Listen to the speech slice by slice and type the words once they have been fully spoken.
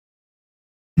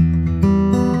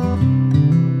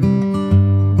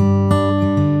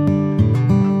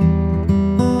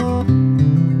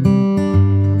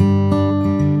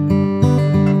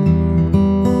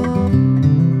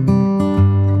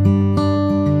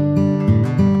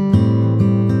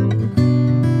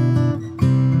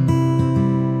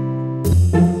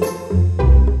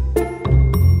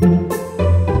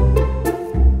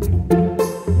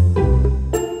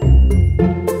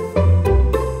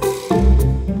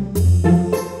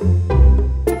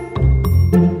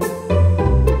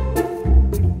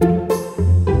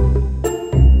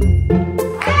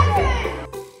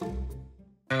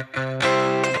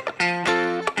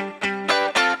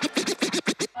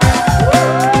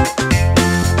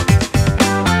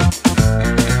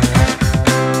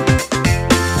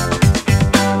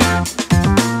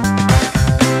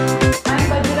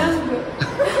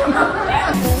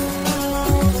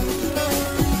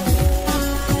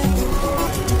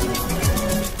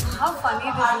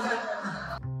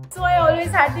So I always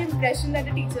had the impression that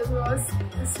the teachers was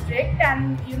strict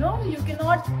and you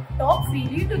cannot talk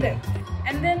freely to them.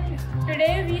 And then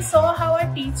today we saw how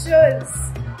our teachers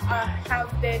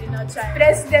have their inner child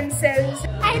express themselves.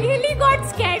 I really got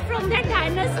scared from that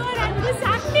dinosaur and this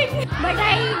acting, but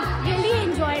I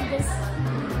really enjoyed this.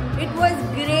 It was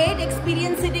great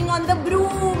experience sitting on the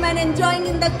broom and enjoying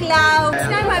in the clouds. Next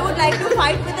time I would like to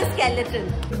fight with a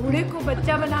skeleton. बूढ़े को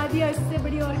बच्चा बना दिया, इससे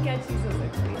बड़ी और क्या चीज़ हो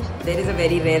सकती है? There is a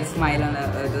very rare smile on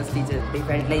those teachers. They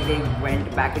felt like they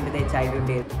went back into their childhood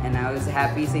days, and I was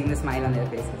happy seeing the smile on their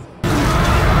faces.